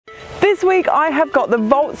This week I have got the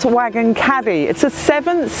Volkswagen Caddy. It's a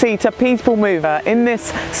 7-seater people mover in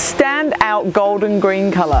this standout golden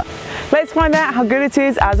green colour. Let's find out how good it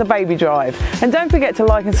is as a baby drive. And don't forget to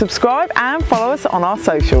like and subscribe and follow us on our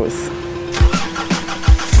socials.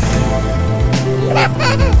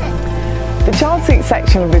 The child seat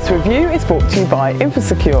section of this review is brought to you by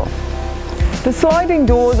InfoSecure. The sliding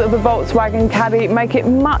doors of the Volkswagen Caddy make it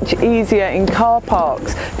much easier in car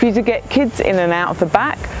parks for you to get kids in and out of the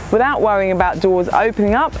back without worrying about doors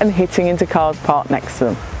opening up and hitting into cars parked next to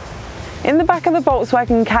them. In the back of the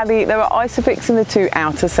Volkswagen Caddy there are Isofix in the 2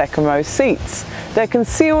 outer second row seats. They're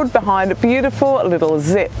concealed behind beautiful little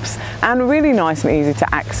zips and really nice and easy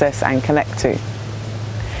to access and connect to.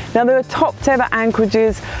 Now there are top tether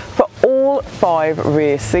anchorages for all 5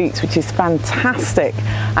 rear seats, which is fantastic,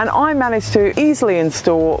 and I managed to easily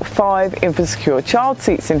install 5 InfoSecure child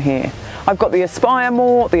seats in here. I've got the Aspire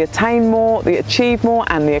More, the Attain More, the Achieve More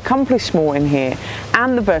and the Accomplish More in here,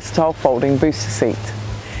 and the versatile folding booster seat.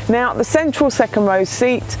 Now the central second row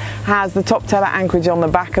seat has the top tether anchorage on the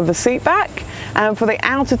back of the seat back, and for the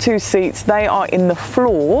outer 2 seats they are in the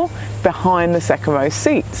floor behind the second row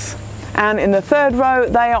seats. And in the 3rd row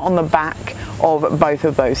they are on the back of both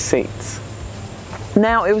of those seats.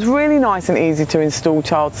 Now it was really nice and easy to install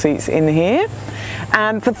child seats in here,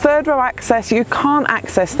 and for 3rd row access you can't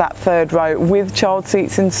access that 3rd row with child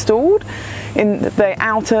seats installed in the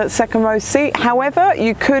outer second row seat. However,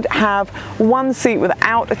 you could have one seat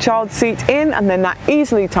without a child seat in, and then that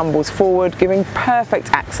easily tumbles forward, giving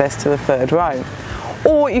perfect access to the 3rd row.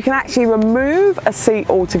 Or you can actually remove a seat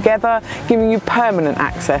altogether, giving you permanent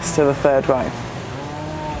access to the 3rd row.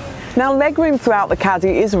 Now legroom throughout the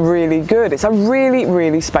Caddy is really good. It's a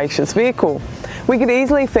really spacious vehicle. We could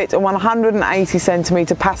easily fit a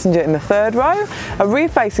 180cm passenger in the 3rd row, a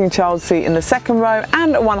rear-facing child seat in the 2nd row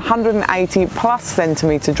and a 180+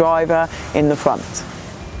 cm driver in the front.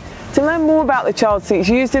 To learn more about the child seats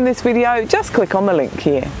used in this video, just click on the link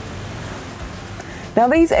here. Now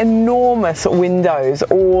these enormous windows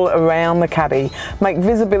all around the Caddy make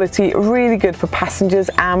visibility really good for passengers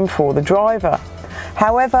and for the driver.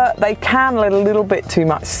 However, they can let a little bit too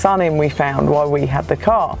much sun in, we found, while we had the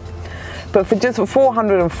car. But for just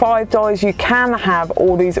 $405 you can have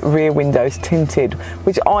all these rear windows tinted,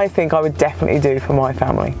 which I think I would definitely do for my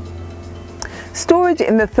family. Storage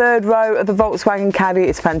in the 3rd row of the Volkswagen Caddy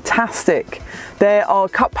is fantastic. There are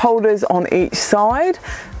cup holders on each side,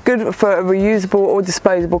 good for a reusable or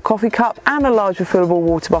disposable coffee cup, and a large refillable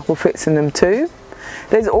water bottle fits in them too.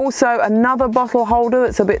 There's also another bottle holder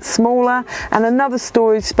that's a bit smaller, and another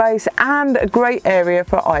storage space, and a great area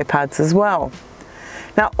for iPads as well.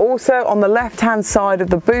 Now also on the left hand side of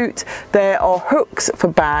the boot there are hooks for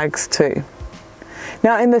bags too.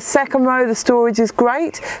 Now in the 2nd row the storage is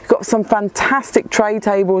great. You've got some fantastic tray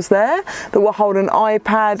tables there that will hold an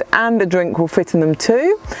iPad, and a drink will fit in them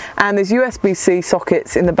too. And there's USB-C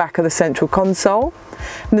sockets in the back of the central console.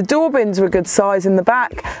 And the door bins are a good size in the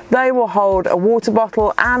back. They will hold a water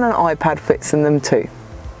bottle, and an iPad fits in them too.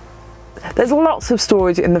 There's lots of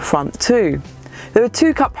storage in the front too. There are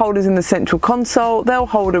 2 cup holders in the central console. They'll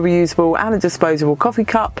hold a reusable and a disposable coffee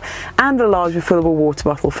cup, and a large refillable water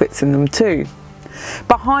bottle fits in them too.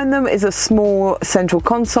 Behind them is a small central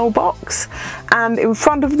console box, and in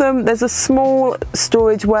front of them there's a small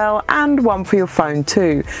storage well and one for your phone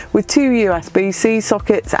too, with 2 USB-C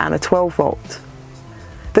sockets and a 12-volt.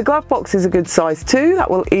 The glove box is a good size too.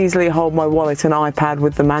 That will easily hold my wallet and iPad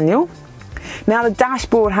with the manual. Now the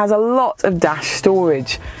dashboard has a lot of dash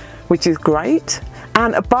storage, which is great,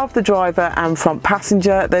 and above the driver and front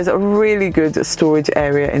passenger there's a really good storage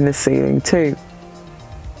area in the ceiling too.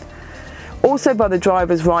 Also by the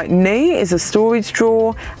driver's right knee is a storage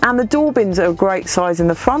drawer, and the door bins are a great size in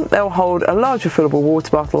the front. They'll hold a large refillable water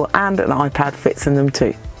bottle, and an iPad fits in them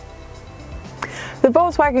too. The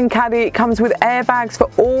Volkswagen Caddy comes with airbags for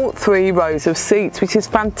all 3 rows of seats, which is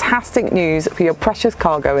fantastic news for your precious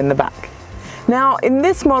cargo in the back. Now in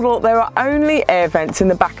this model there are only air vents in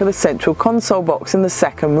the back of the central console box in the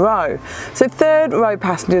 2nd row, so 3rd row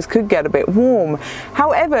passengers could get a bit warm.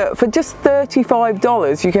 However, for just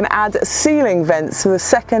 $35 you can add ceiling vents to the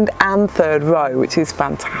 2nd and 3rd row, which is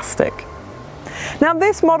fantastic. Now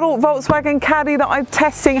this model Volkswagen Caddy that I'm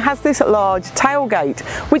testing has this large tailgate,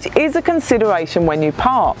 which is a consideration when you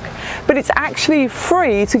park, but it's actually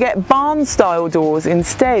free to get barn style doors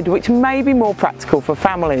instead, which may be more practical for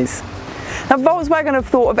families. Now Volkswagen have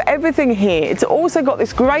thought of everything here. It's also got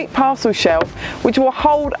this great parcel shelf which will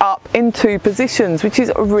hold up in 2 positions, which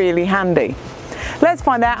is really handy. Let's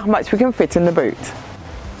find out how much we can fit in the boot.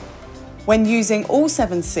 When using all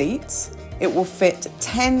 7 seats, it will fit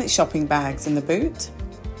 10 shopping bags in the boot,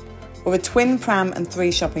 or a twin pram and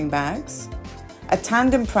 3 shopping bags, a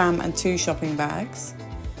tandem pram and 2 shopping bags,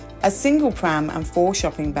 a single pram and 4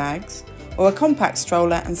 shopping bags, or a compact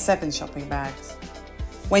stroller and 7 shopping bags.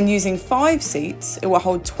 When using 5 seats, it will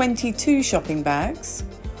hold 22 shopping bags,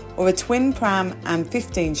 or a twin pram and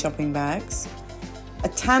 15 shopping bags, a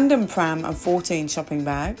tandem pram and 14 shopping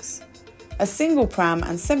bags, a single pram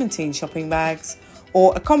and 17 shopping bags,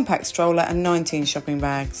 or a compact stroller and 19 shopping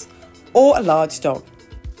bags, or a large dog.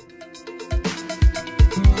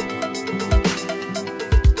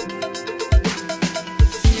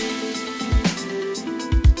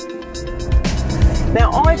 Now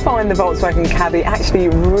I find the Volkswagen Caddy actually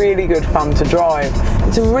really good fun to drive.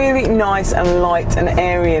 It's really nice and light and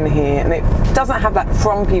airy in here, and it doesn't have that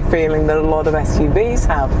frumpy feeling that a lot of SUVs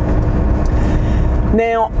have.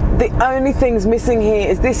 Now, the only things missing here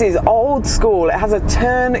is this is old school. It has a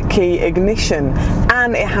turnkey ignition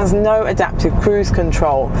and it has no adaptive cruise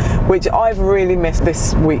control, which I've really missed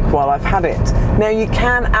this week while I've had it. Now, you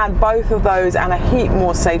can add both of those and a heap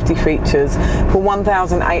more safety features for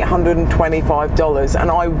 $1,825, and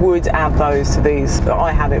I would add those to these.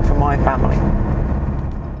 I had it for my family.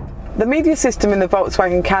 The media system in the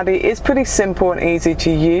Volkswagen Caddy is pretty simple and easy to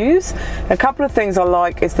use. A couple of things I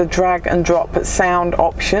like is the drag and drop sound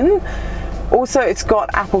option. Also, it's got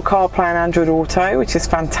Apple CarPlay and Android Auto, which is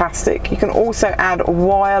fantastic. You can also add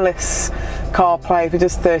wireless CarPlay for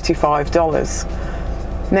just $35.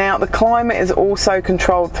 Now, the climate is also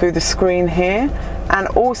controlled through the screen here, and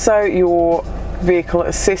also your vehicle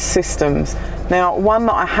assist systems. Now, one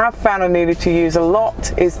that I have found I needed to use a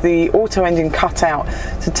lot is the auto engine cutout,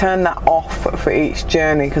 to turn that off for each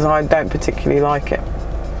journey, because I don't particularly like it.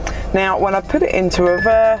 Now, when I put it into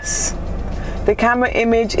reverse, the camera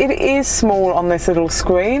image, it is small on this little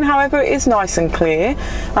screen, however it is nice and clear,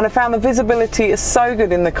 and I found the visibility is so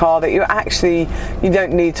good in the car that you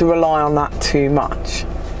don't need to rely on that too much.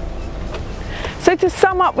 So to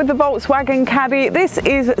sum up with the Volkswagen Caddy, this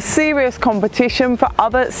is serious competition for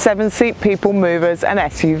other 7-seat people movers and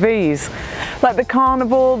SUVs, like the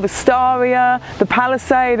Carnival, the Staria, the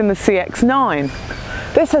Palisade and the CX-9.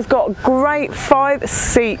 This has got great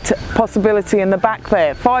 5-seat possibility in the back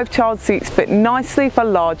there. 5 child seats fit nicely for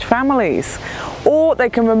large families. Or they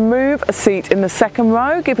can remove a seat in the second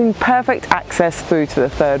row, giving perfect access through to the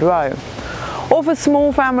third row. Or for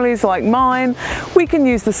small families like mine, we can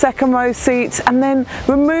use the second row seats and then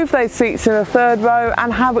remove those seats in the third row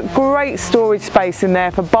and have great storage space in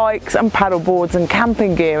there for bikes and paddle boards and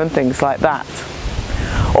camping gear and things like that.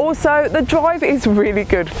 Also, the drive is really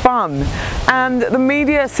good fun and the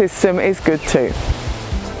media system is good too.